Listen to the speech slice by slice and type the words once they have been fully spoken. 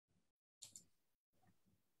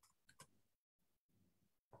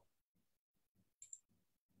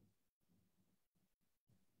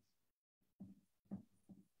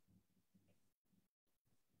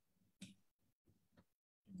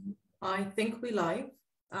I think we live.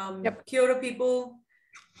 Yep. Kia ora, people.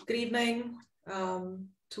 Good evening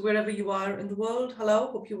to wherever you are in the world. Hello,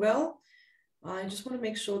 hope you're well. I just want to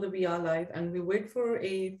make sure that we are live, and we wait for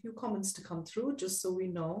a few comments to come through just so we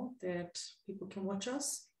know that people can watch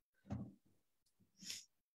us.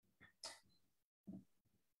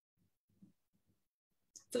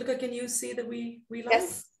 Tilika, can you see that we live?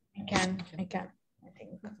 Yes, I can. I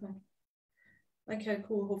think. Okay,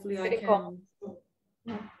 cool. Hopefully I can. Cool.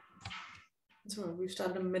 That's right. We've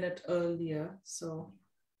started a minute earlier, so.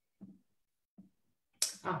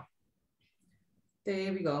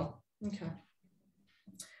 There we go. Okay.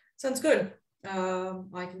 Sounds good.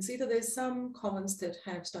 I can see that there's some comments that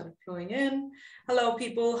have started flowing in. Hello,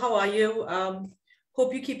 people. How are you?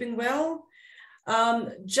 Hope you're keeping well.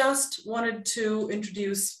 Just wanted to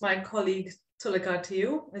introduce my colleague Tulika to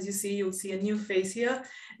you. As you see, you'll see a new face here.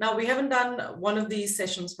 Now, we haven't done one of these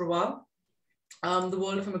sessions for a while. The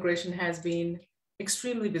world of immigration has been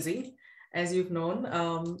extremely busy, as you've known.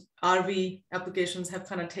 RV applications have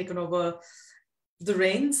kind of taken over the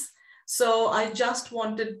reins. So I just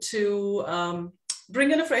wanted to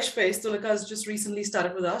bring in a fresh face. Tulika has just recently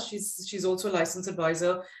started with us. She's also a licensed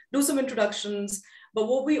advisor, do some introductions. But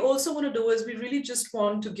what we also want to do is we really just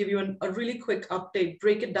want to give you a really quick update,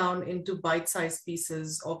 break it down into bite-sized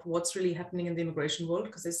pieces of what's really happening in the immigration world,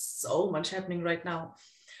 because there's so much happening right now.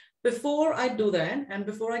 Before I do that, and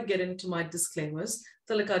before I get into my disclaimers,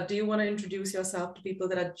 Tulika, do you want to introduce yourself to people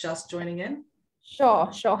that are just joining in? Sure.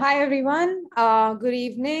 Hi, everyone. Good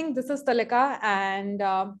evening. This is Tulika, and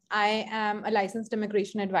I am a licensed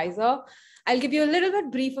immigration advisor. I'll give you a little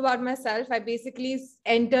bit brief about myself. I basically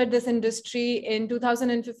entered this industry in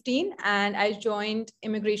 2015, and I joined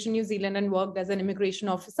Immigration New Zealand and worked as an immigration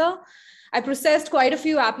officer. I processed quite a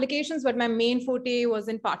few applications, but my main forte was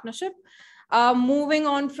in partnership. Moving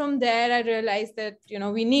on from there, I realized that,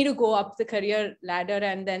 we need to go up the career ladder.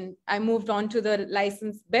 And then I moved on to the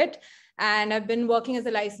license bit. And I've been working as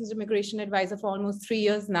a licensed immigration advisor for almost 3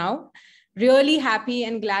 years now. Really happy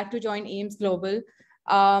and glad to join AIMS Global.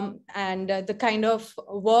 And the kind of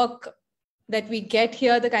work that we get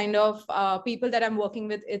here, the kind of people that I'm working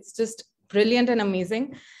with, it's just brilliant and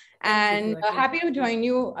amazing. And happy to join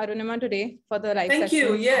you, Arunima, today for the live session. Thank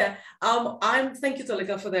you. Yeah. Thank you,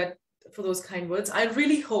 Tulika, for that, for those kind words. I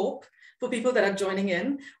really hope for people that are joining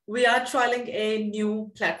in, we are trialing a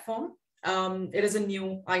new platform. It is a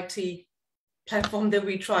new IT platform that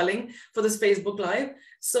we're trialing for this Facebook Live.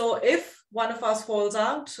 So if one of us falls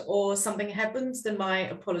out or something happens, then my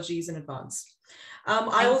apologies in advance.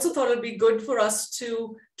 I also thought it'd be good for us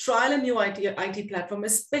to trial a new IT platform,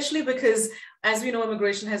 especially because, as we know,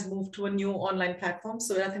 immigration has moved to a new online platform.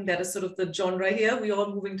 So I think that is sort of the genre here. We're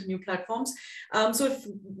all moving to new platforms. So if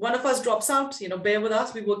one of us drops out, bear with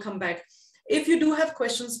us, we will come back. If you do have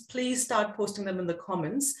questions, please start posting them in the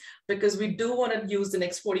comments, because we do want to use the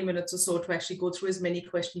next 40 minutes or so to actually go through as many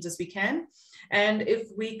questions as we can. And if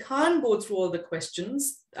we can't go through all the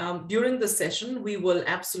questions during the session, we will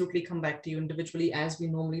absolutely come back to you individually as we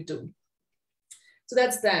normally do. So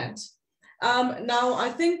that's that. Now, I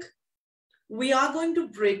think we are going to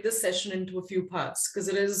break this session into a few parts because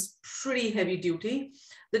it is pretty heavy duty.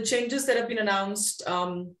 The changes that have been announced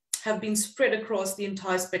have been spread across the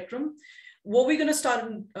entire spectrum. What we're going to start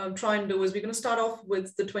and try and do is we're going to start off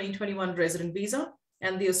with the 2021 resident visa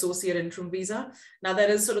and the associate interim visa. Now that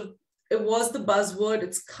is sort of, it was the buzzword.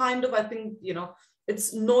 It's kind of, I think,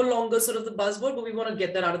 it's no longer sort of the buzzword, but we want to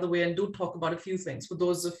get that out of the way and do talk about a few things for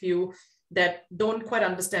those of you that don't quite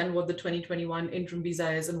understand what the 2021 interim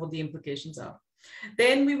visa is and what the implications are.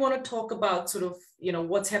 Then we want to talk about sort of,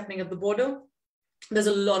 what's happening at the border. There's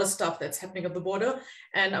a lot of stuff that's happening at the border,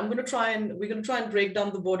 and we're going to try and break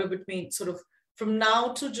down the border between sort of from now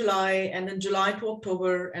to July, and then July to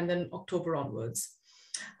October, and then October onwards.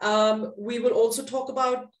 We will also talk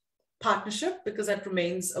about partnership, because that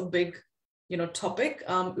remains a big, topic,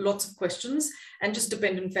 lots of questions, and just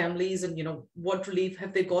dependent families and, what relief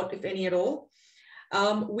have they got, if any at all.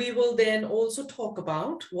 We will then also talk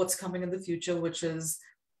about what's coming in the future, which is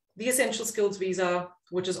the essential skills visa,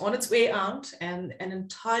 which is on its way out, and an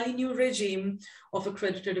entirely new regime of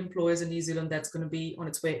accredited employers in New Zealand that's going to be on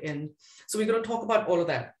its way in. So we're going to talk about all of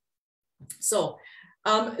that. So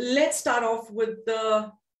let's start off with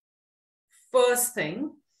the first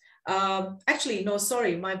thing. Actually, no,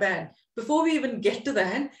 sorry, my bad. Before we even get to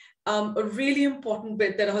that, a really important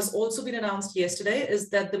bit that has also been announced yesterday is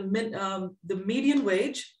that the median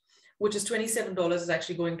wage, which is $27, is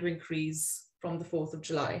actually going to increase from the 4th of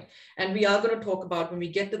July. And we are going to talk about, when we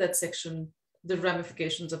get to that section, the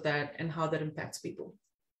ramifications of that and how that impacts people.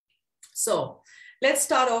 So let's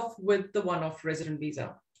start off with the one-off resident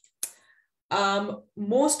visa.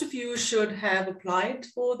 Most of you should have applied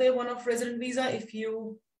for their one-off resident visa if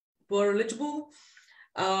you were eligible.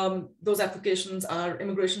 Those applications are,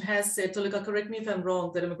 immigration has said, Tulika, correct me if I'm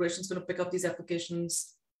wrong, that immigration is going to pick up these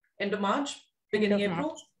applications end of March, beginning April.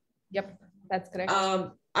 March. Yep, that's correct.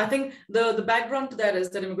 I think the background to that is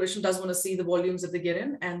that immigration does want to see the volumes that they get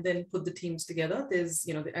in and then put the teams together. There's,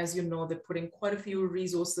 you know, as you know, they're putting quite a few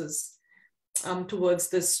resources towards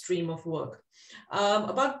this stream of work.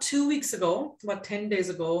 About 2 weeks ago, about 10 days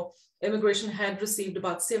ago, immigration had received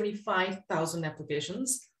about 75,000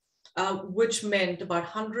 applications, which meant about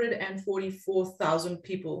 144,000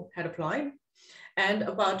 people had applied, and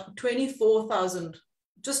about 24,000,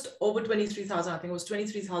 just over 23,000, I think it was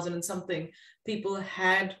 23,000 and something, people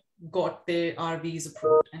had got their RVs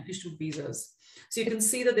approved and issued visas. So you can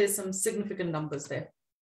see that there's some significant numbers there.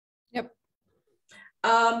 Yep.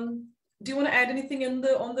 Do you want to add anything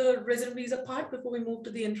on the resident visa part before we move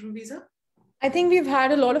to the interim visa? I think we've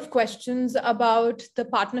had a lot of questions about the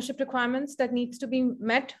partnership requirements that needs to be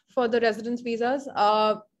met for the residence visas.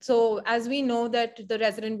 So as we know that the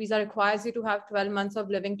resident visa requires you to have 12 months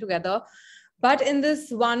of living together. But in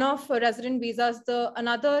this one-off resident visas,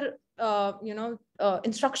 another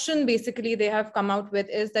instruction basically they have come out with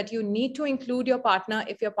is that you need to include your partner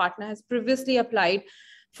if your partner has previously applied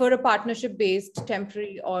for a partnership-based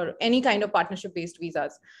temporary or any kind of partnership-based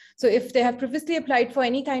visas. So if they have previously applied for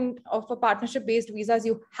any kind of a partnership-based visas,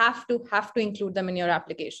 you have to include them in your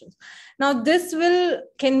applications. Now, this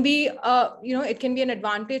can be it can be an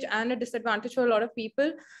advantage and a disadvantage for a lot of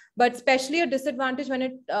people, but especially a disadvantage when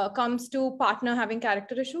it comes to partner having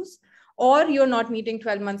character issues or you're not meeting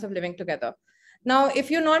 12 months of living together. Now, if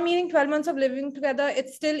you're not meeting 12 months of living together,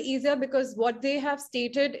 it's still easier because what they have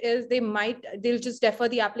stated is they'll just defer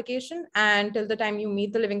the application until the time you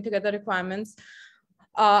meet the living together requirements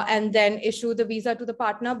and then issue the visa to the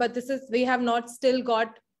partner. But we have not still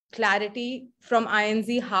got clarity from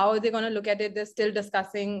INZ how they're going to look at it. They're still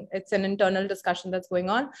discussing. It's an internal discussion that's going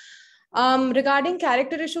on. Regarding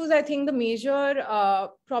character issues, I think the major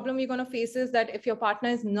problem you're going to face is that if your partner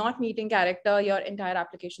is not meeting character, your entire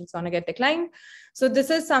application is going to get declined. So this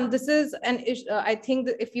is an issue. I think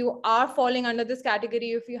that if you are falling under this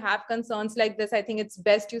category, if you have concerns like this, I think it's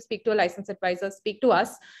best you speak to a licensed advisor, speak to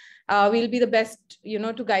us. We'll be the best,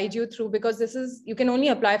 to guide you through, because you can only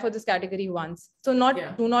apply for this category once. So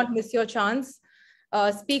do not miss your chance.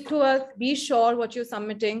 Speak to us, be sure what you're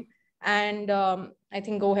submitting, and I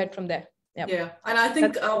think go ahead from there. Yep. Yeah. And I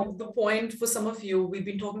think the point for some of you, we've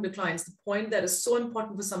been talking to clients, the point that is so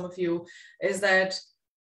important for some of you is that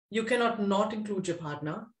you cannot not include your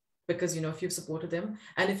partner because, if you've supported them.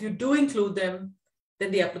 And if you do include them,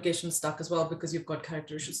 then the application is stuck as well because you've got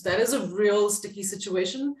character issues. That is a real sticky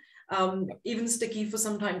situation. Even sticky for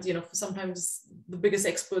sometimes, for sometimes the biggest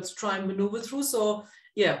experts try and maneuver through. So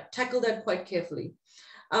yeah, tackle that quite carefully.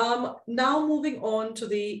 Now moving on to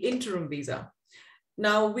the interim visa.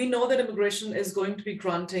 Now we know that immigration is going to be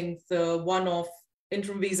granting the one-off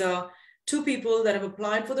interim visa to people that have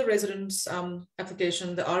applied for the residence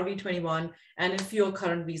application, the RV21, and if your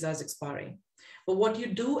current visa is expiring. But what you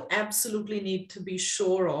do absolutely need to be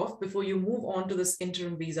sure of before you move on to this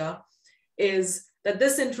interim visa is that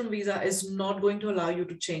this interim visa is not going to allow you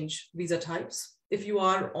to change visa types. If you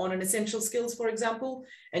are on an essential skills, for example,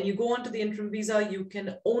 and you go onto the interim visa, you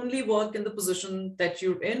can only work in the position that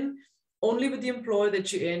you're in, only with the employer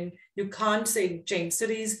that you're in. You can't say change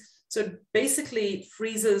cities. So it basically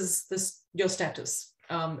freezes your status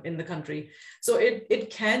in the country. So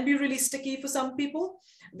it can be really sticky for some people.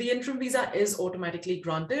 The interim visa is automatically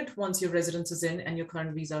granted once your residence is in and your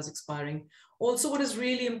current visa is expiring. Also, what is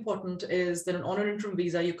really important is that on an interim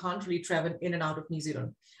visa, you can't really travel in and out of New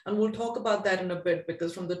Zealand. And we'll talk about that in a bit,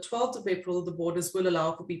 because from the 12th of April, the borders will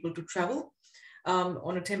allow for people to travel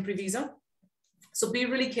on a temporary visa. So be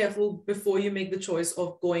really careful before you make the choice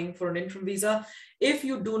of going for an interim visa. If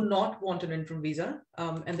you do not want an interim visa,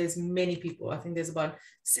 and there's many people, I think there's about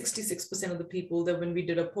 66% of the people that when we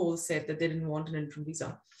did a poll said that they didn't want an interim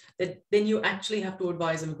visa, that then you actually have to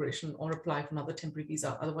advise immigration or apply for another temporary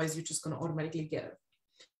visa. Otherwise, you're just going to automatically get it.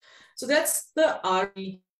 So that's the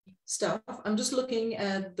RE stuff. I'm just looking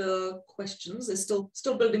at the questions. They're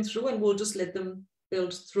still building through, and we'll just let them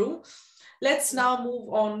build through. Let's now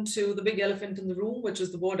move on to the big elephant in the room, which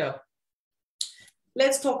is the border.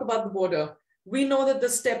 Let's talk about the border. We know that the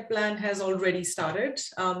step plan has already started.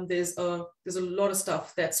 There's a lot of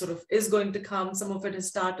stuff that sort of is going to come. Some of it has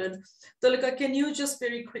started. Tulika, can you just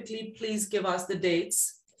very quickly please give us the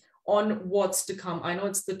dates on what's to come. I know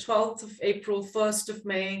it's the 12th of April, 1st of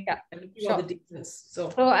May, and a few other details.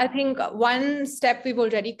 So I think one step we've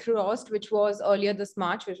already crossed, which was earlier this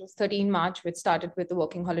March, which was 13 March, which started with the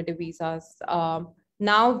working holiday visas.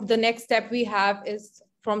 Now the next step we have is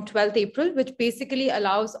from 12th April, which basically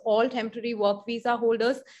allows all temporary work visa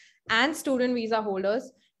holders and student visa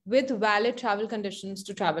holders with valid travel conditions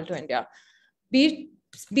to travel to India.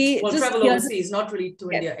 Travel overseas, not really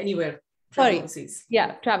to India, anywhere. Travel overseas.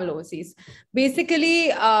 Yeah, travel overseas.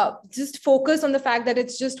 Basically, just focus on the fact that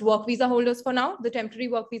it's just work visa holders for now, the temporary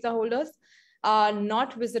work visa holders,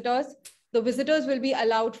 not visitors. The visitors will be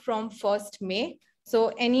allowed from 1st May.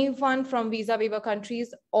 So anyone from visa waiver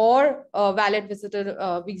countries or valid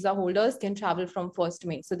visitor visa holders can travel from 1st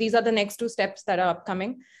May. So these are the next two steps that are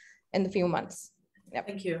upcoming in the few months. Yep.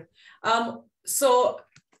 Thank you. So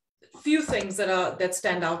few things that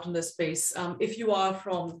stand out in this space. If you are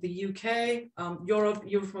from the UK, Europe,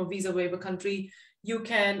 you're from a visa waiver country, you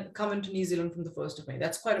can come into New Zealand from the 1st of May.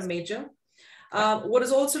 That's quite a major. What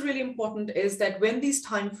is also really important is that when these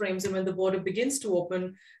timeframes and when the border begins to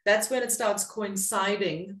open, that's when it starts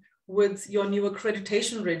coinciding with your new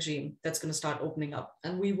accreditation regime that's going to start opening up.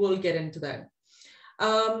 And we will get into that.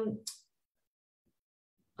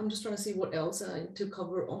 I'm just trying to see what else I need to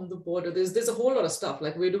cover on the border. There's a whole lot of stuff.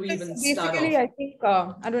 Like, where do we even start off? I think,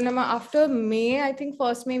 I don't remember, after May, I think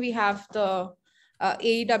 1st May, we have the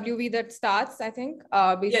AEWV that starts, I think.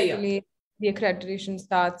 The accreditation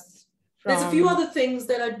starts. There's a few other things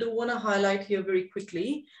that I do want to highlight here very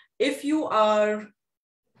quickly. If you are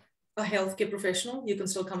a healthcare professional, you can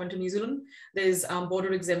still come into New Zealand. There's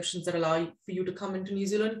border exemptions that allow for you to come into New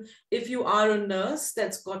Zealand. If you are a nurse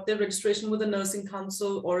that's got their registration with the Nursing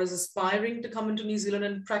Council or is aspiring to come into New Zealand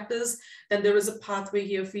and practice, then there is a pathway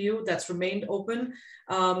here for you that's remained open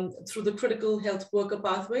through the critical health worker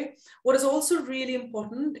pathway. What is also really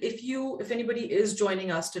important, if anybody is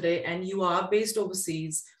joining us today and you are based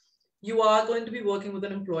overseas, you are going to be working with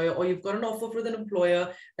an employer, or you've got an offer with an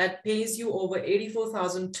employer that pays you over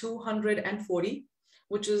 $84,240,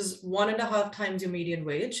 which is 1.5 times your median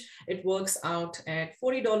wage. It works out at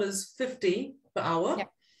 $40.50 per hour. Yeah.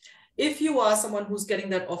 If you are someone who's getting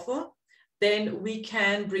that offer, then we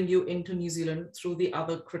can bring you into New Zealand through the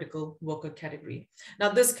other critical worker category. Now,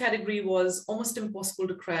 this category was almost impossible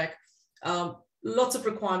to crack. Lots of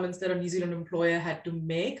requirements that a New Zealand employer had to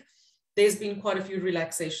make. There's been quite a few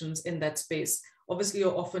relaxations in that space. Obviously,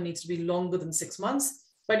 your offer needs to be longer than 6 months.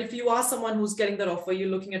 But if you are someone who's getting that offer, you're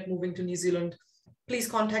looking at moving to New Zealand, please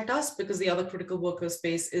contact us, because the other critical worker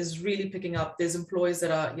space is really picking up. There's employers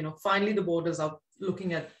that are, finally the borders are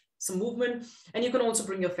looking at some movement, and you can also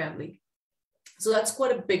bring your family. So that's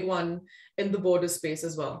quite a big one in the border space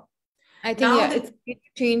as well. I think it's a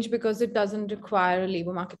change because it doesn't require a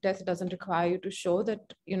labor market test. It doesn't require you to show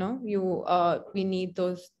that, we need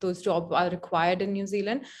those jobs are required in New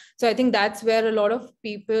Zealand. So I think that's where a lot of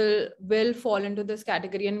people will fall into this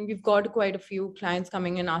category. And we've got quite a few clients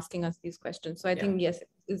coming and asking us these questions. So I think, yes,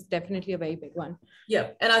 it's definitely a very big one.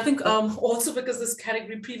 Yeah. And I think also because this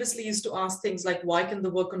category previously used to ask things like, why can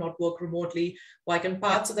the worker not work remotely? Why can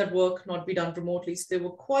parts of that work not be done remotely? So there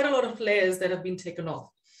were quite a lot of layers that have been taken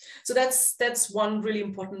off. So that's one really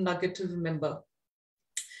important nugget to remember.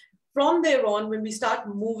 From there on, when we start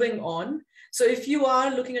moving on, so if you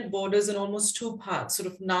are looking at borders in almost 2 parts, sort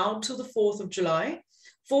of now to the 4th of July,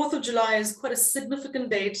 4th of July is quite a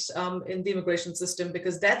significant date in the immigration system,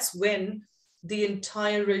 because that's when the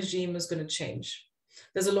entire regime is going to change.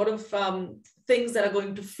 There's a lot of things that are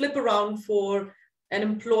going to flip around for an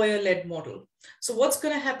employer-led model. So what's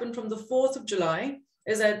going to happen from the 4th of July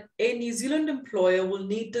is that a New Zealand employer will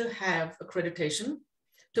need to have accreditation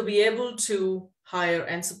to be able to hire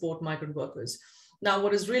and support migrant workers. Now,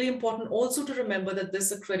 what is really important also to remember that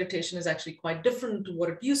this accreditation is actually quite different to what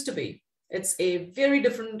it used to be. It's a very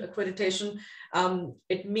different accreditation.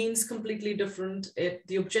 It means completely different.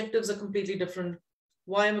 The objectives are completely different.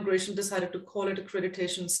 Why immigration decided to call it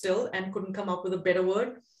accreditation still and couldn't come up with a better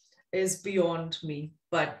word is beyond me,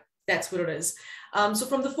 but that's what it is. So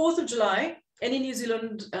from the 4th of July, any New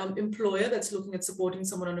Zealand employer that's looking at supporting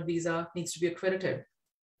someone on a visa needs to be accredited.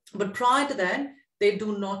 But prior to that, they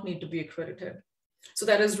do not need to be accredited. So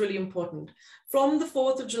that is really important. From the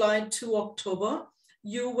 4th of July to October,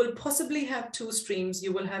 you will possibly have 2 streams.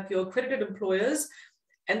 You will have your accredited employers,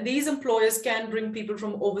 and these employers can bring people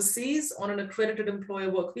from overseas on an accredited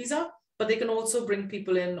employer work visa, but they can also bring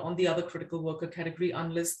people in on the other critical worker category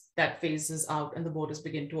unless that phase is out and the borders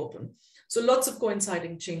begin to open. So lots of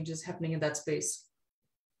coinciding changes happening in that space.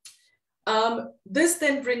 This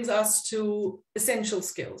then brings us to essential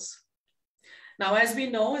skills. Now, as we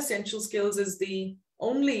know, essential skills is the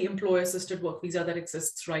only employer-assisted work visa that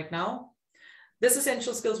exists right now. This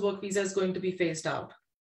essential skills work visa is going to be phased out.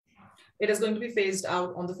 It is going to be phased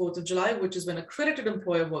out on the 4th of July, which is when accredited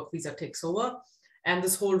employer work visa takes over and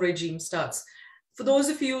this whole regime starts. For those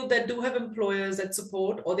of you that do have employers that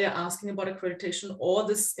support or they're asking about accreditation or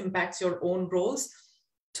this impacts your own roles,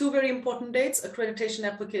 two very important dates. Accreditation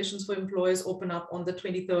applications for employers open up on the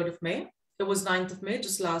 23rd of May. It was 9th of May,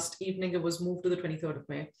 just last evening it was moved to the 23rd of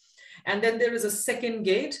May. And then there is a second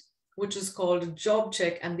gate, which is called job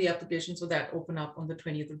check, and the applications for that open up on the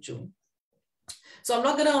 20th of June. So I'm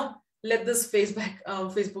not gonna let this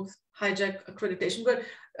Facebook hijack accreditation, but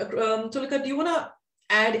Tulika, do you wanna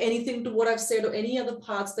add anything to what I've said or any other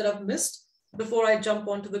parts that I've missed before I jump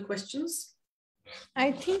on to the questions?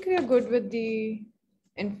 I think we're good with the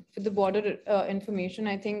border information.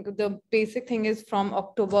 I think the basic thing is from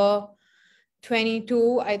October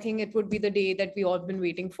 22, I think it would be the day that we all been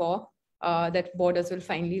waiting for, that borders will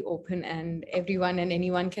finally open and everyone and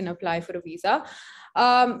anyone can apply for a visa.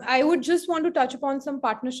 I would just want to touch upon some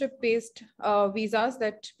partnership-based visas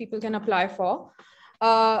that people can apply for.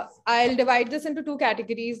 I'll divide this into two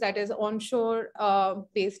categories, that is onshore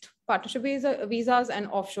based partnership visas and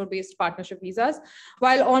offshore based partnership visas.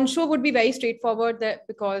 While onshore would be very straightforward, that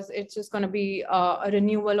because it's just going to be a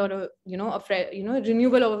renewal or a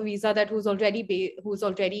renewal of a visa that who's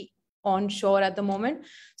already onshore at the moment.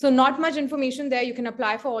 So not much information there. You can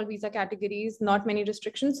apply for all visa categories, not many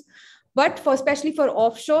restrictions. But especially for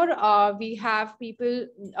offshore, we have people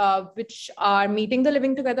which are meeting the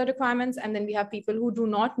living together requirements, and then we have people who do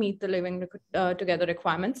not meet the living together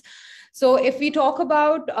requirements. So if we talk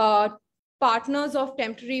about partners of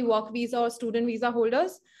temporary work visa or student visa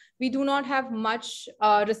holders, we do not have much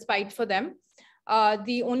respite for them.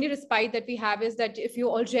 The only respite that we have is that if you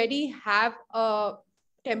already have a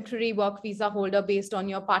temporary work visa holder based on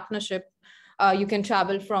your partnership, you can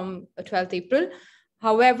travel from 12th April.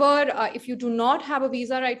 However, if you do not have a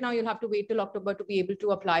visa right now, you'll have to wait till October to be able to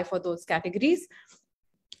apply for those categories.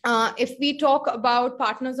 If we talk about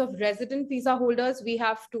partners of resident visa holders, we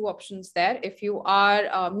have two options there. If you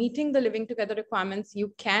are meeting the living together requirements,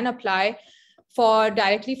 you can apply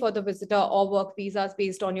directly for the visitor or work visas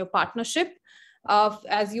based on your partnership.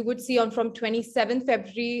 As you would see from 27th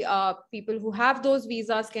February, people who have those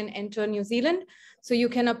visas can enter New Zealand. So you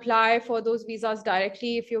can apply for those visas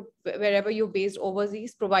directly wherever you're based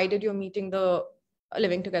overseas, provided you're meeting the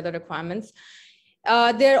living together requirements.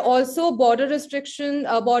 There are also border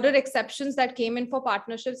exceptions that came in for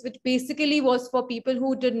partnerships, which basically was for people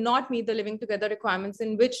who did not meet the living together requirements,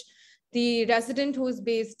 in which the resident who is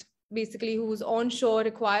who's onshore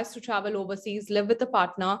requires to travel overseas, live with a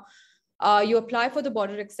partner. You apply for the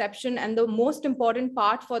border exception, and the most important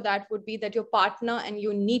part for that would be that your partner and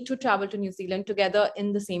you need to travel to New Zealand together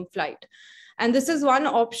in the same flight. And this is one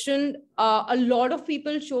option a lot of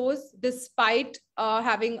people chose, despite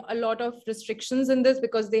having a lot of restrictions in this,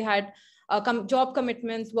 because they had job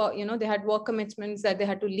commitments, they had work commitments that they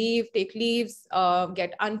had to leave, take leaves,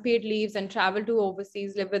 get unpaid leaves and travel to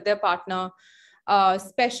overseas, live with their partner.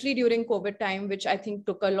 Especially during COVID time, which I think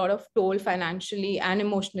took a lot of toll financially and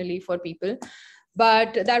emotionally for people.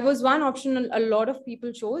 But that was one option a lot of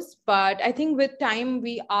people chose. But I think with time,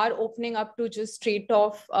 we are opening up to just straight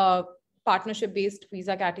off partnership-based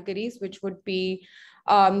visa categories, which would be,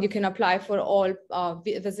 you can apply for all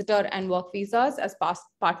visitor and work visas as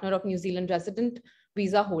partner of New Zealand resident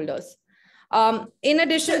visa holders. In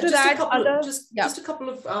addition to that, just a couple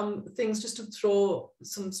of things just to throw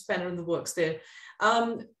some spanner in the works there.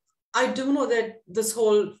 I do know that this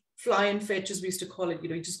whole fly and fetch, as we used to call it,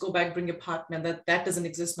 you just go back, bring your partner, that doesn't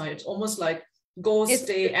exist now. It's almost like go,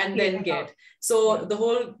 stay, and then get. So the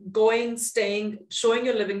whole going, staying, showing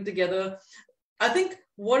you're living together. I think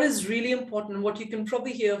what is really important, what you can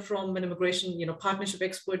probably hear from an immigration, partnership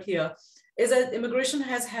expert here, is that immigration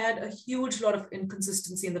has had a huge lot of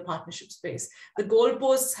inconsistency in the partnership space. The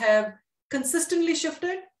goalposts have consistently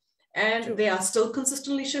shifted, and they are still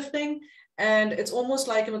consistently shifting. And it's almost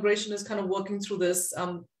like immigration is kind of working through this,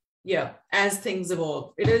 as things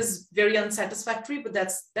evolve. It is very unsatisfactory, but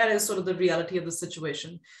that is sort of the reality of the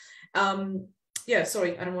situation.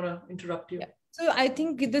 Sorry, I don't want to interrupt you. Yeah. So I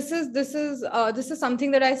think this is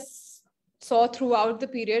something that I saw throughout the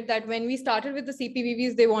period, that when we started with the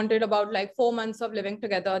CPVVs, they wanted about like 4 months of living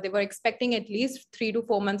together. They were expecting at least 3 to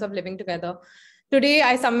 4 months of living together. Today,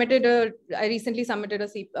 I recently submitted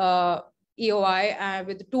a EOI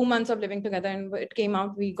with 2 months of living together, and it came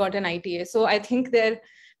out, we got an ITA. So I think their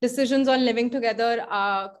decisions on living together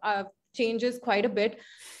changes quite a bit.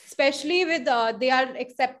 especially with they are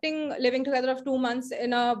accepting living together of 2 months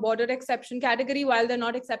in a border exception category, while they're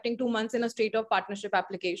not accepting 2 months in a state of partnership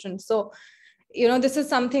application. So, this is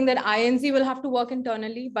something that INC will have to work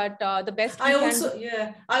internally, but the best we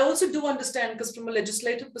can. I also do understand, because from a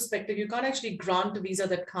legislative perspective, you can't actually grant a visa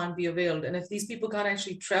that can't be availed. And if these people can't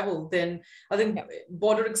actually travel, then I think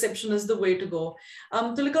border exception is the way to go.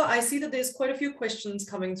 Tulika, I see that there's quite a few questions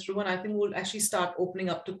coming through, and I think we'll actually start opening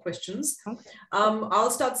up to questions. Okay.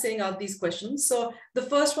 I'll start saying out these questions. So the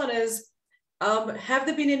first one is, have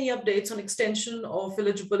there been any updates on extension of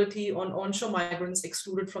eligibility on onshore migrants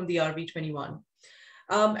excluded from the RV21?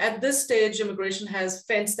 At this stage, immigration has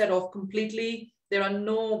fenced that off completely. There are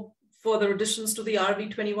no further additions to the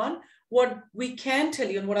RV21. What we can tell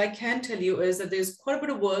you, and what I can tell you, is that there's quite a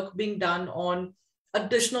bit of work being done on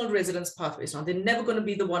additional residence pathways. Now, they're never going to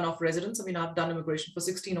be the one-off residents. I mean, I've done immigration for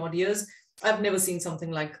 16 odd years. I've never seen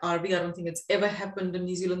something like RV. I don't think it's ever happened in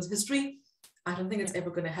New Zealand's history. I don't think it's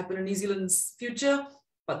ever going to happen in New Zealand's future,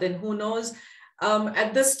 but then who knows?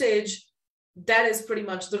 At this stage, that is pretty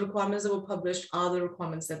much the requirements that were published are the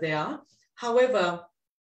requirements that they are. However,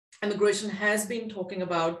 immigration has been talking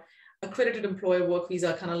about accredited employer work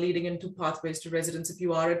visa kind of leading into pathways to residence if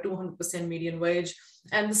you are at 200% median wage,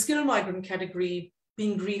 and the skilled migrant category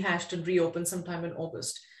being rehashed and reopened sometime in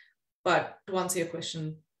August. But to answer your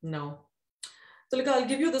question, no. So look, I'll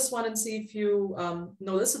give you this one and see if you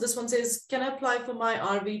know this. So this one says, can I apply for my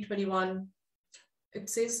RV21? It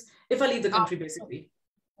says, if I leave the country, basically.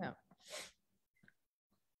 Yeah.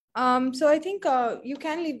 So I think you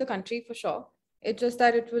can leave the country for sure. It's just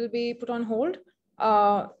that it will be put on hold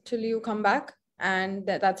till you come back. And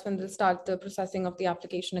that's when they'll start the processing of the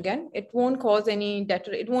application again. It won't cause any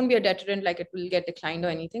it won't be a deterrent, like it will get declined or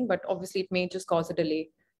anything, but obviously it may just cause a delay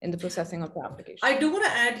in the processing of the application. I do want to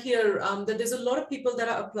add here that there's a lot of people that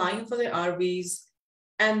are applying for their RVs,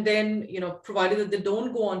 and then, provided that they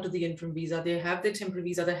don't go on to the interim visa, they have their temporary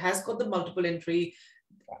visa that has got the multiple entry,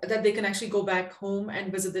 that they can actually go back home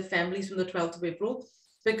and visit their families from the 12th of April.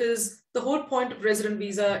 Because the whole point of resident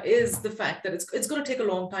visa is the fact that it's going to take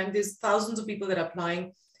a long time. There's thousands of people that are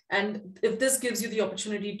applying. And if this gives you the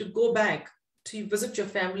opportunity to go back to visit your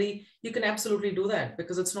family, you can absolutely do that,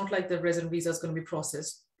 because it's not like the resident visa is going to be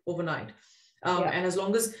processed overnight. And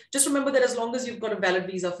just remember that as long as you've got a valid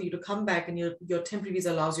visa for you to come back, and your temporary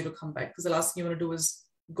visa allows you to come back, because the last thing you want to do is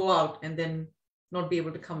go out and then not be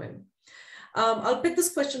able to come in. I'll pick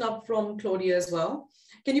this question up from Claudia as well.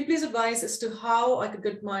 Can you please advise as to how I could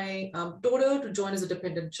get my daughter to join as a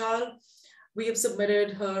dependent child? We have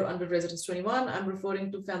submitted her under Residence 21. I'm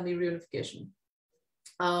referring to family reunification.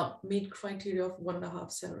 Meet criteria of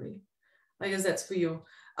 1.5 salary. I guess that's for you.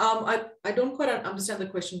 I don't quite understand the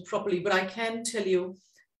question properly, but I can tell you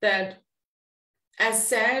that as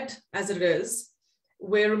sad as it is,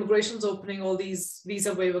 where immigration's opening all these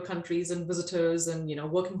visa waiver countries and visitors and,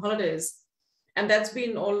 working holidays, and that's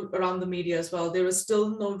been all around the media as well, there is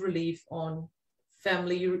still no relief on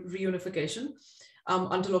family reunification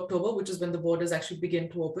until October, which is when the borders actually begin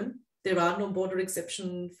to open. There are no border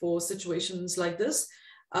exception for situations like this.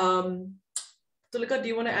 Tulika, do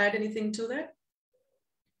you want to add anything to that?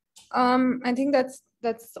 I think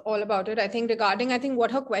that's all about it. I think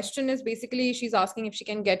what her question is, basically she's asking if she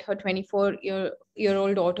can get her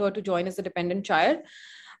 24-year-old daughter to join as a dependent child.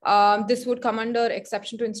 This would come under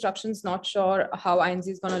exception to instructions. Not sure how INC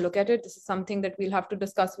is going to look at it. This is something that we'll have to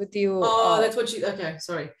discuss with you. Oh, that's what okay,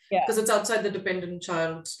 sorry. Yeah. Because it's outside the dependent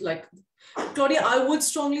child. Like, Claudia, I would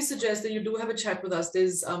strongly suggest that you do have a chat with us.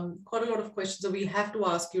 There's quite a lot of questions that we have to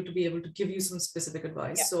ask you to be able to give you some specific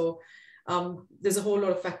advice. Yeah. So there's a whole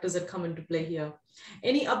lot of factors that come into play here.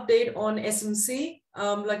 Any update on SMC?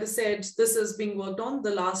 Like I said, this is being worked on.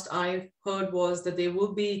 The last I heard was that there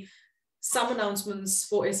will be some announcements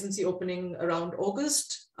for SMC opening around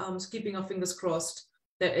August. So keeping our fingers crossed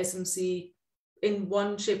that SMC, in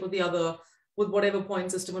one shape or the other, with whatever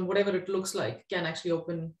point system and whatever it looks like, can actually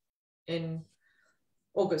open in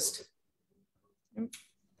August.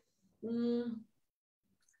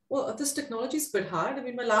 Well, this technology is a bit hard. I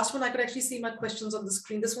mean, my last one, I could actually see my questions on the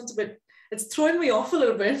screen. This one's it's throwing me off a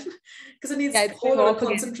little bit because it needs a whole lot of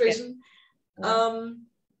concentration.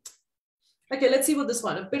 Okay, let's see what this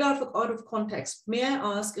one, a bit out of context. May I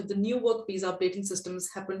ask if the new work visa updating systems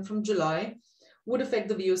happen from July would affect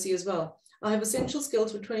the VOC as well? I have essential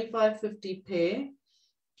skills with 25.50 pay.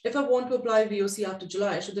 If I want to apply VOC after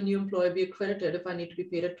July, should the new employer be accredited if I need to be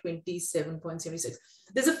paid at 27.76?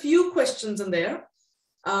 There's a few questions in there.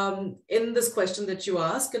 In this question that you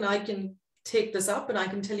ask, and I can take this up and I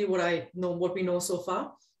can tell you what we know so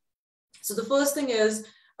far. So the first thing is,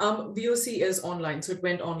 VOC is online, so it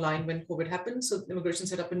went online when COVID happened. So immigration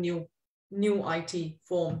set up a new IT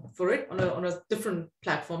form for it on a different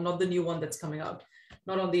platform, not the new one that's coming out,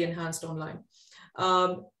 not on the enhanced online.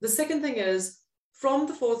 The second thing is, from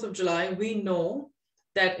the 4th of July, we know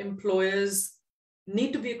that employers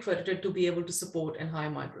need to be accredited to be able to support and hire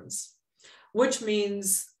migrants, which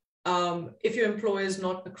means if your employer is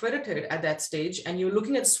not accredited at that stage and you're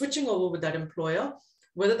looking at switching over with that employer,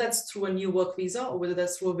 whether that's through a new work visa or whether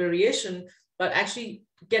that's through a variation, but actually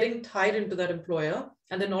getting tied into that employer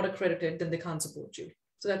and they're not accredited, then they can't support you.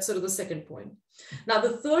 So that's sort of the second point. Now,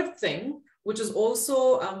 the third thing, which is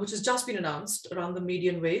also, which has just been announced around the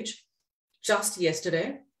median wage just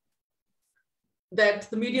yesterday, that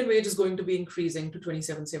the median wage is going to be increasing to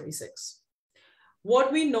 $27.76.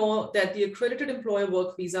 What we know that the Accredited Employer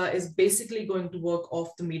Work Visa is basically going to work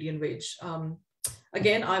off the median wage.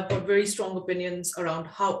 Again, I've got very strong opinions around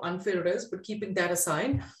how unfair it is, but keeping that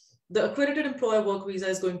aside, the Accredited Employer Work Visa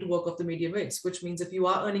is going to work off the median wage, which means if you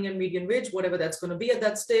are earning a median wage, whatever that's going to be at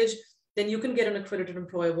that stage, then you can get an Accredited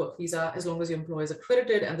Employer Work Visa as long as your employer is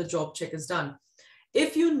accredited and the job check is done.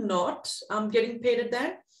 If you're not getting paid at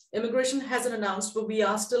that, immigration hasn't announced, but we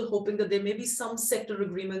are still hoping that there may be some sector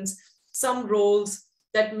agreements, some roles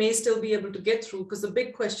that may still be able to get through, because the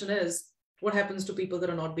big question is, what happens to people that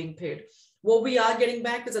are not being paid? What we are getting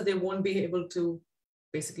back is that they won't be able to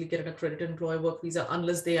basically get an Accredited Employer Work Visa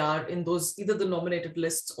unless they are in those, either the nominated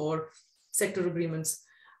lists or sector agreements.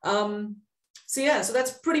 So yeah, so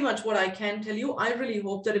that's pretty much what I can tell you. I really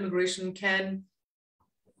hope that immigration can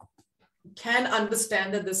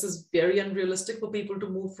understand that this is very unrealistic for people to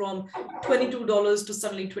move from $22 to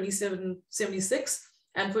suddenly $27.76,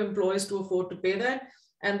 and for employers to afford to pay that.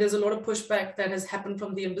 And there's a lot of pushback that has happened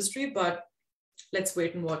from the industry, but let's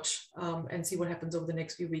wait and watch and see what happens over the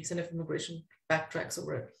next few weeks and if immigration backtracks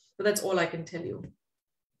over it. But that's all I can tell you.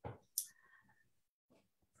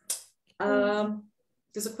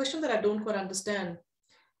 There's a question that I don't quite understand.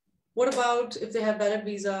 What about if they have valid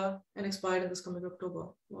visa and expired in this coming October?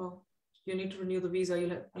 Well, you need to renew the visa.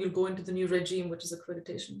 You'll go into the new regime, which is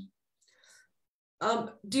accreditation.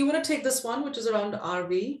 Do you want to take this one, which is around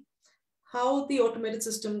RV? How the automated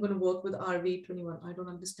system going to work with RV21? I don't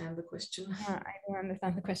understand the question. I don't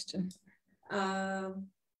understand the question.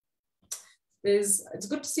 It's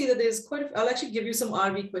good to see that there's quite a, I'll actually give you some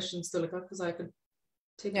RV questions, Tulika, because I could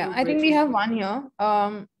take. Yeah, I think we have one here.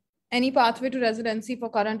 Any pathway to residency for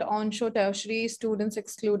current onshore tertiary students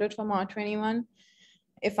excluded from R21?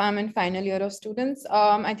 If I'm in final year of students,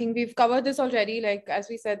 I think we've covered this already. Like, as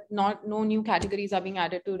we said, no new categories are being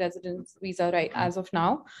added to residence visa right as of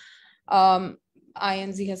now.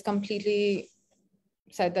 INZ has completely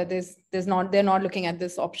said that they're not looking at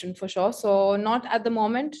this option for sure. So not at the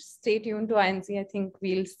moment. Stay tuned to INZ. I think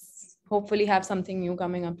we'll hopefully have something new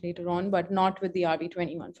coming up later on, but not with the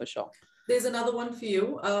RV21 for sure. There's another one for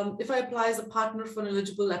you. If I apply as a partner for an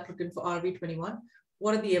eligible applicant for RV21,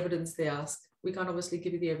 what are the evidence they ask? We can't obviously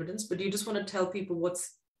give you the evidence, but do you just want to tell people what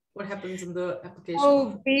happens in the application?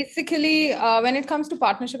 So basically, when it comes to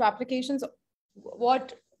partnership applications,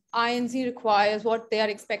 what INZ requires, what they are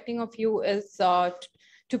expecting of you is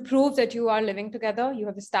to prove that you are living together, you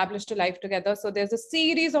have established a life together. So there's a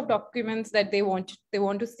series of documents that they want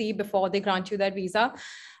to see before they grant you that visa.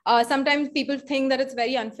 Sometimes people think that it's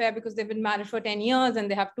very unfair because they've been married for 10 years and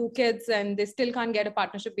they have 2 kids and they still can't get a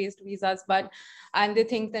partnership-based visas. And they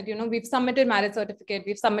think that, we've submitted marriage certificate,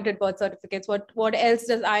 we've submitted birth certificates. What else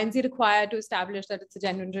does INZ require to establish that it's a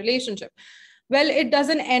genuine relationship? Well, it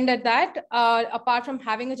doesn't end at that. Apart from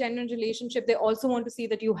having a genuine relationship, they also want to see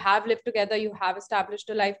that you have lived together, you have established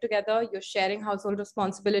a life together, you're sharing household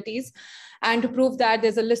responsibilities. And to prove that,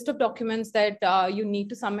 there's a list of documents that you need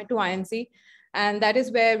to submit to INZ. And that is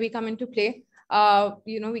where we come into play.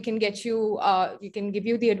 We can get you, we can give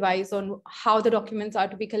you the advice on how the documents are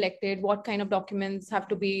to be collected, what kind of documents have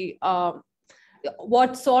to be,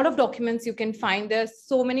 what sort of documents you can find. There's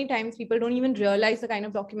so many times people don't even realize the kind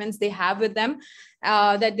of documents they have with them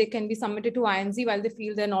that they can be submitted to INZ while they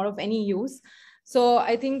feel they're not of any use. So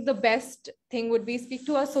I think the best thing would be speak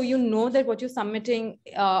to us so you know that what you're submitting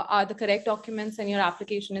are the correct documents and your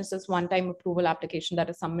application is just one-time approval application that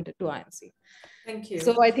is submitted to INZ. Thank you.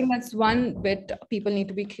 So I think that's one bit people need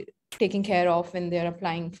to be taking care of when they're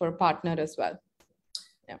applying for a partner as well.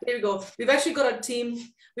 Yeah. There we go. We've actually got a team.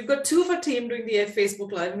 We've got 2 of our team doing the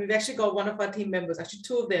Facebook Live, and we've actually got one of our team members, actually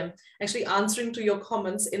 2 of them, actually answering to your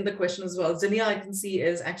comments in the question as well. Zinnia, I can see,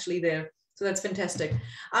 is actually there. So that's fantastic.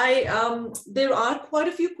 There are quite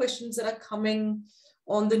a few questions that are coming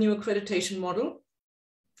on the new accreditation model.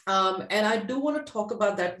 And I do want to talk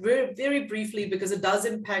about that very, very briefly because it does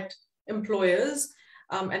impact employers.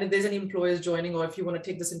 and if there's any employers joining, or if you want to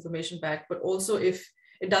take this information back, but also if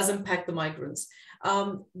it does impact the migrants.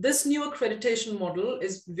 This new accreditation model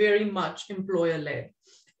is very much employer-led.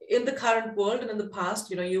 In the current world and in the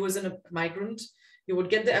past, you as a migrant, you would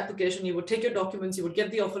get the application, you would take your documents, you would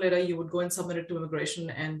get the offer letter, you would go and submit it to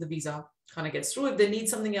immigration, and the visa kind of gets through. If they need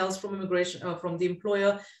something else from immigration, from the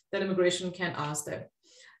employer, then immigration can ask them.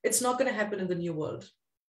 It's not going to happen in the new world.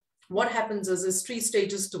 What happens is there's 3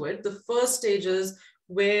 stages to it. The first stage is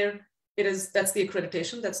where that's the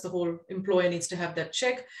accreditation. That's the whole employer needs to have that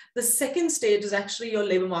check. The second stage is actually your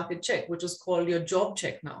labor market check, which is called your job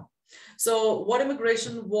check now. So what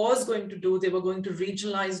immigration was going to do, they were going to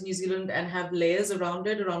regionalize New Zealand and have layers around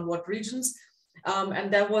it, around what regions. And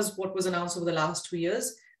that was what was announced over the last 2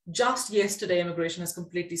 years. Just yesterday, immigration has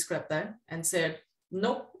completely scrapped that and said,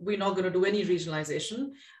 nope, we're not going to do any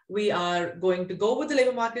regionalization. We are going to go with the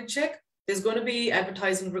labor market check. There's going to be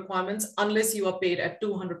advertising requirements unless you are paid at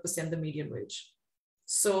 200% the median wage.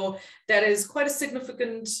 So that is quite a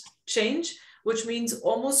significant change, which means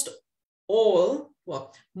most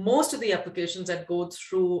of the applications that go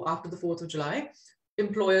through after the 4th of July,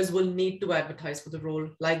 employers will need to advertise for the role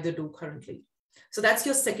like they do currently. So that's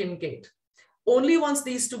your second gate. Only once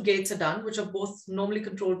these 2 gates are done, which are both normally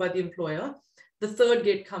controlled by the employer, the third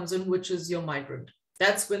gate comes in, which is your migrant.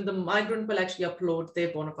 That's when the migrant will actually upload their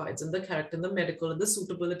bona fides and the character and the medical and the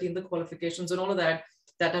suitability and the qualifications and all of that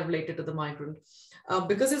are related to the migrant.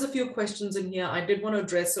 Because there's a few questions in here, I did want to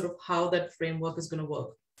address sort of how that framework is going to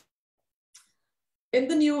work.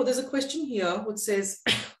 There's a question here which says,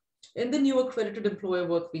 in the new Accredited Employer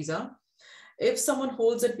Work Visa, if someone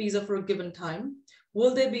holds that visa for a given time,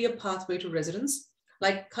 will there be a pathway to residence?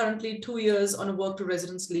 Like currently 2 years on a work to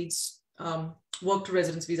residence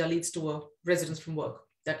visa leads to a residence from work,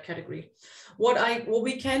 that category. What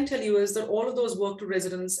we can tell you is that all of those work to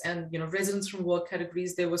residence and residence from work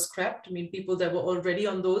categories, they were scrapped. I mean, people that were already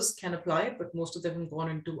on those can apply, but most of them have gone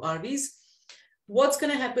into RVs. What's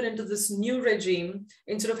going to happen into this new regime,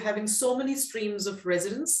 instead of having so many streams of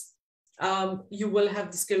residents, you will have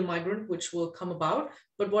the skilled migrant, which will come about.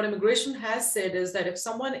 But what immigration has said is that if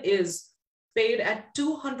someone is paid at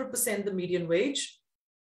 200% the median wage,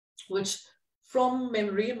 which from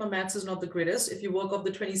memory, my maths is not the greatest. If you work off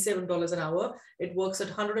the $27 an hour, it works at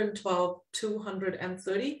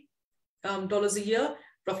 $230 a year,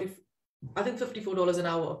 roughly, I think $54 an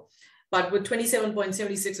hour. But with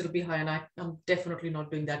 27.76, it'll be high, and I'm definitely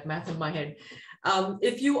not doing that math in my head.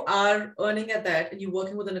 If you are earning at that and you're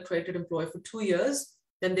working with an accredited employer for 2 years,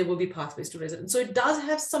 then there will be pathways to residence. So it does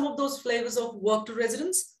have some of those flavors of work to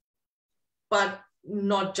residence, but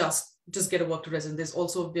not just get a work to residence. There's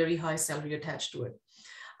also a very high salary attached to it.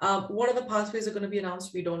 What other pathways are going to be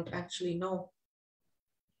announced? We don't actually know.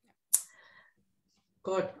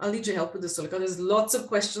 God, I'll need your help with this, Sulika. There's lots of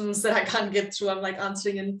questions that I can't get through. I'm like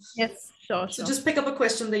answering in. Yes, sure. So just pick up a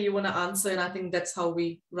question that you want to answer, and I think that's how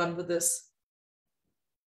we run with this.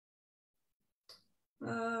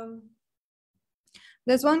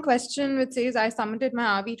 There's one question which says, I submitted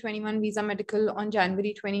my RV21 visa medical on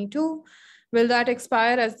January 22. Will that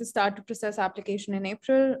expire as they start to process application in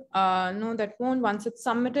April? No, that won't. Once it's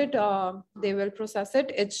submitted, they will process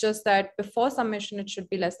it. It's just that before submission, it should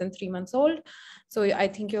be less than 3 months old. So I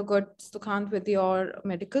think you're good, Sukant, with your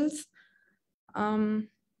medicals. I'm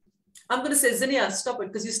going to say, Zinnia, stop it,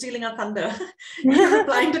 because you're stealing our thunder. You're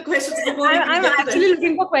replying to questions before we can I'm get actually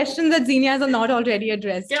looking for questions that Zinnias are not already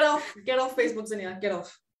addressed. Get off Facebook, Zinnia, get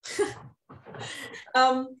off.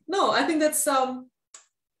 No, I think that's,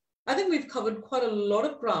 I think we've covered quite a lot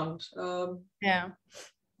of ground. Yeah.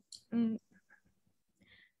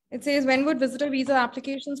 It says, when would visitor visa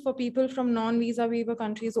applications for people from non-visa waiver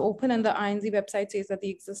countries open? And the INZ website says that the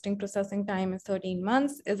existing processing time is 13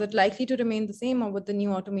 months. Is it likely to remain the same, or would the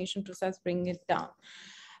new automation process bring it down?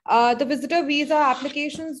 The visitor visa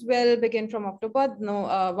applications will begin from October,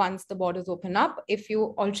 once the borders open up. If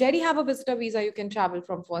you already have a visitor visa, you can travel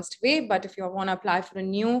from first wave. But if you want to apply for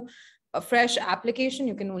a fresh application,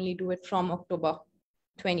 you can only do it from October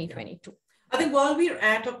 2022. I think while we're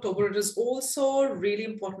at October, it is also really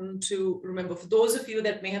important to remember, for those of you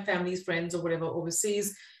that may have families, friends, or whatever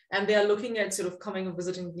overseas, and they are looking at sort of coming and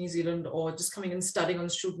visiting New Zealand, or just coming and studying on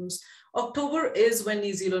students, October is when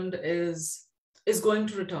New Zealand is going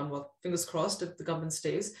to return. Well, fingers crossed, if the government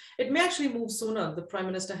stays. It may actually move sooner. The Prime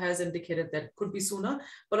Minister has indicated that it could be sooner,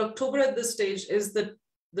 but October at this stage is the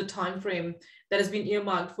time frame that has been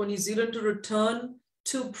earmarked for New Zealand to return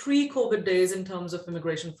to pre-COVID days in terms of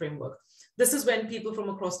immigration framework. This is when people from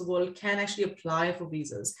across the world can actually apply for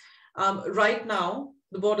visas. Right now,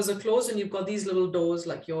 the borders are closed, and you've got these little doors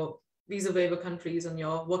like your visa waiver countries and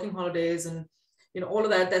your working holidays and all of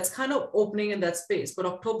that, that's kind of opening in that space. But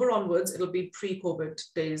October onwards, it'll be pre-COVID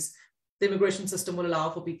days. The immigration system will allow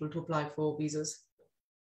for people to apply for visas.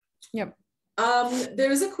 Yep.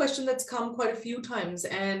 There is a question that's come quite a few times,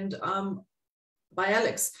 and by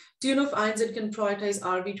Alex. Do you know if INZ can prioritize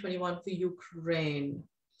RV21 for Ukraine?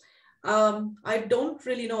 I don't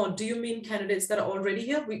really know. Do you mean candidates that are already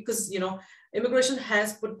here? Because, immigration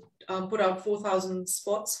has put out 4,000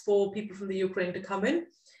 spots for people from the Ukraine to come in.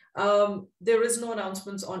 There is no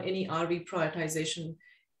announcements on any RV prioritization.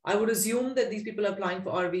 I would assume that these people are applying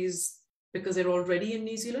for RVs because they're already in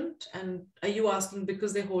New Zealand. And are you asking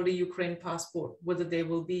because they hold a Ukraine passport, whether they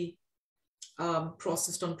will be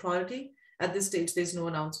processed on priority? At this stage, there's no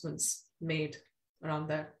announcements made around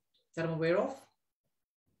that I'm aware of.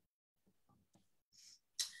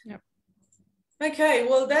 Yep. Okay,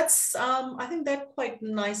 well, that's, I think that quite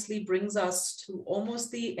nicely brings us to almost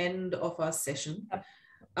the end of our session.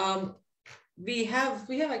 Yep. We have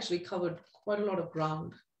actually covered quite a lot of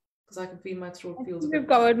ground, because I can feel my throat feels a bit. We've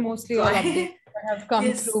covered mostly all updates that have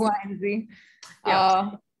come through INZ.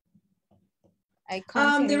 Yeah. I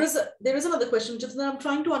can't there is another question, Jitendra. I'm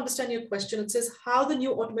trying to understand your question. It says how the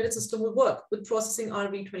new automated system will work with processing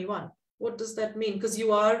RV21. What does that mean? Because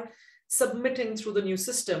you are submitting through the new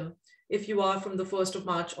system. If you are from the 1st of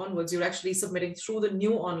March onwards, you're actually submitting through the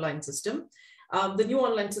new online system. The new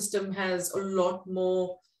online system has a lot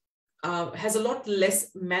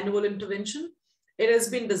less manual intervention. It has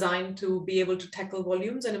been designed to be able to tackle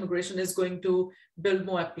volumes, and immigration is going to build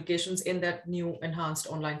more applications in that new enhanced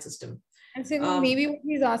online system. And so maybe what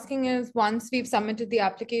he's asking is, once we've submitted the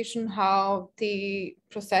application, how the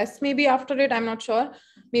process maybe after it, I'm not sure.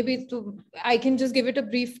 Maybe I can just give it a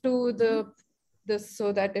brief to this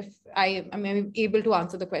so that if I am able to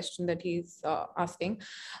answer the question that he's asking.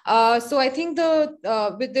 So I think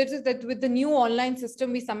with the new online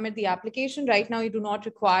system, we submit the application. Right now, you do not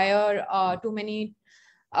require too many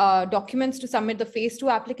documents to submit the phase 2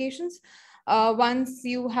 applications. Once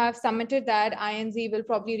you have submitted that, INZ will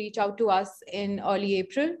probably reach out to us in early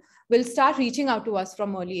April. Will start reaching out to us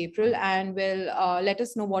from early April and will let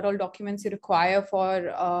us know what all documents you require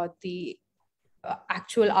for the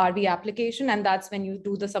actual RV application. And that's when you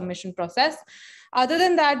do the submission process. Other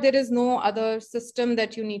than that, there is no other system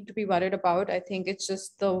that you need to be worried about. I think it's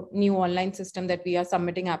just the new online system that we are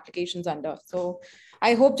submitting applications under. So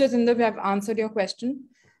I hope, Jitendra, we have answered your question.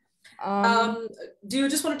 Do you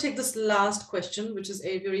just want to take this last question, which is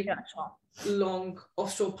a very long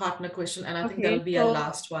offshore partner question, and I think that'll be our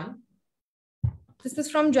last one. This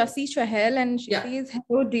is from Jassi Chahel, and she says,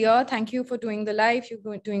 hello dear, thank you for doing the live.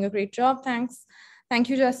 You're doing a great job. Thanks. Thank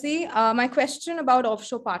you, Jassi. My question about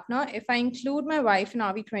offshore partner: if I include my wife in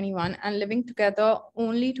RV21 and living together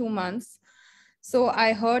only 2 months, so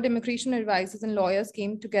I heard immigration advisors and lawyers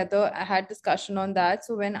came together, I had discussion on that.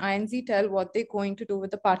 So when INZ tell what they're going to do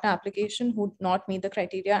with the partner application who did not meet the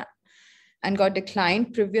criteria and got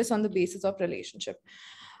declined previous on the basis of relationship.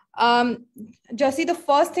 Jassi, the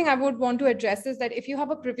first thing I would want to address is that if you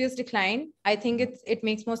have a previous decline, I think it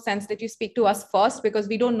makes more sense that you speak to us first, because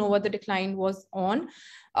we don't know what the decline was on.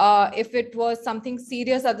 If it was something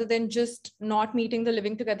serious other than just not meeting the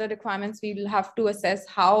living together requirements, we will have to assess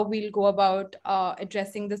how we'll go about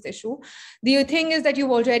addressing this issue. The thing is that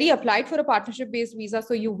you've already applied for a partnership-based visa,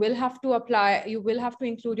 so you will have to apply, you will have to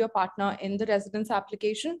include your partner in the residence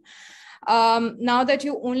application. Now that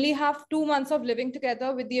you only have 2 months of living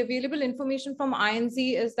together, with the available information from INZ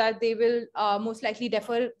is that they will most likely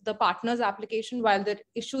defer the partner's application while they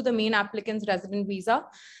issue the main applicant's resident visa.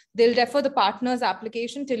 They'll defer the partner's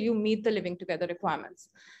application till you meet the living together requirements.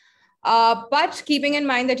 But keeping in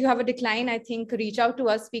mind that you have a decline, I think reach out to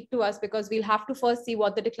us, speak to us, because we'll have to first see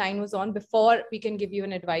what the decline was on before we can give you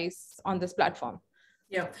an advice on this platform.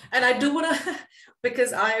 Yeah, and I do want to,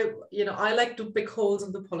 because I like to pick holes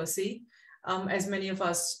in the policy, as many of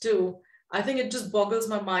us do. I think it just boggles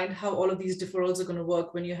my mind how all of these deferrals are going to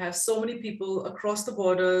work when you have so many people across the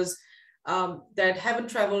borders that haven't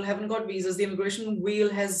traveled, haven't got visas. The immigration wheel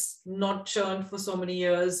has not churned for so many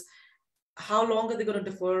years. How long are they going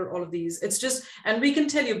to defer all of these? It's just, and we can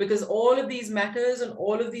tell you, because all of these matters and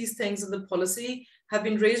all of these things in the policy have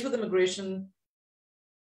been raised with immigration,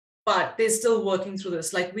 but they're still working through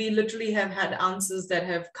this. Like, we literally have had answers that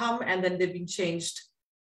have come and then they've been changed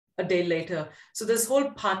a day later. So this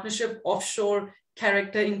whole partnership, offshore,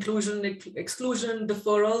 character, inclusion, exclusion,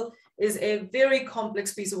 deferral is a very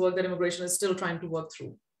complex piece of work that immigration is still trying to work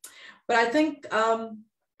through. But I think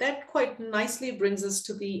that quite nicely brings us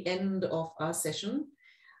to the end of our session.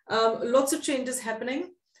 Lots of changes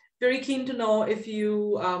happening. Very keen to know if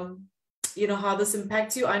you how this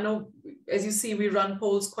impacts you. I know, as you see, we run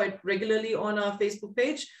polls quite regularly on our Facebook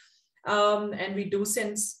page, and we do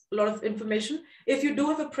send a lot of information. If you do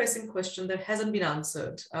have a pressing question that hasn't been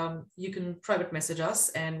answered, you can private message us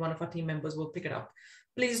and one of our team members will pick it up.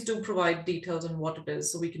 Please do provide details on what it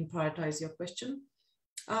is so we can prioritize your question.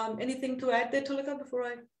 Anything to add there, Tulika, before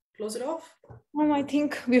I close it off? I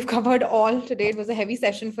think we've covered all today. It was a heavy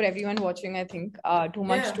session for everyone watching, I think. Too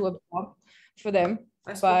much to absorb for them.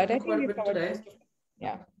 But I think we've covered today.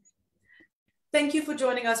 Yeah. Thank you for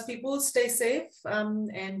joining us, people. Stay safe,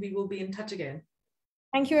 and we will be in touch again.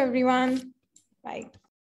 Thank you, everyone. Bye.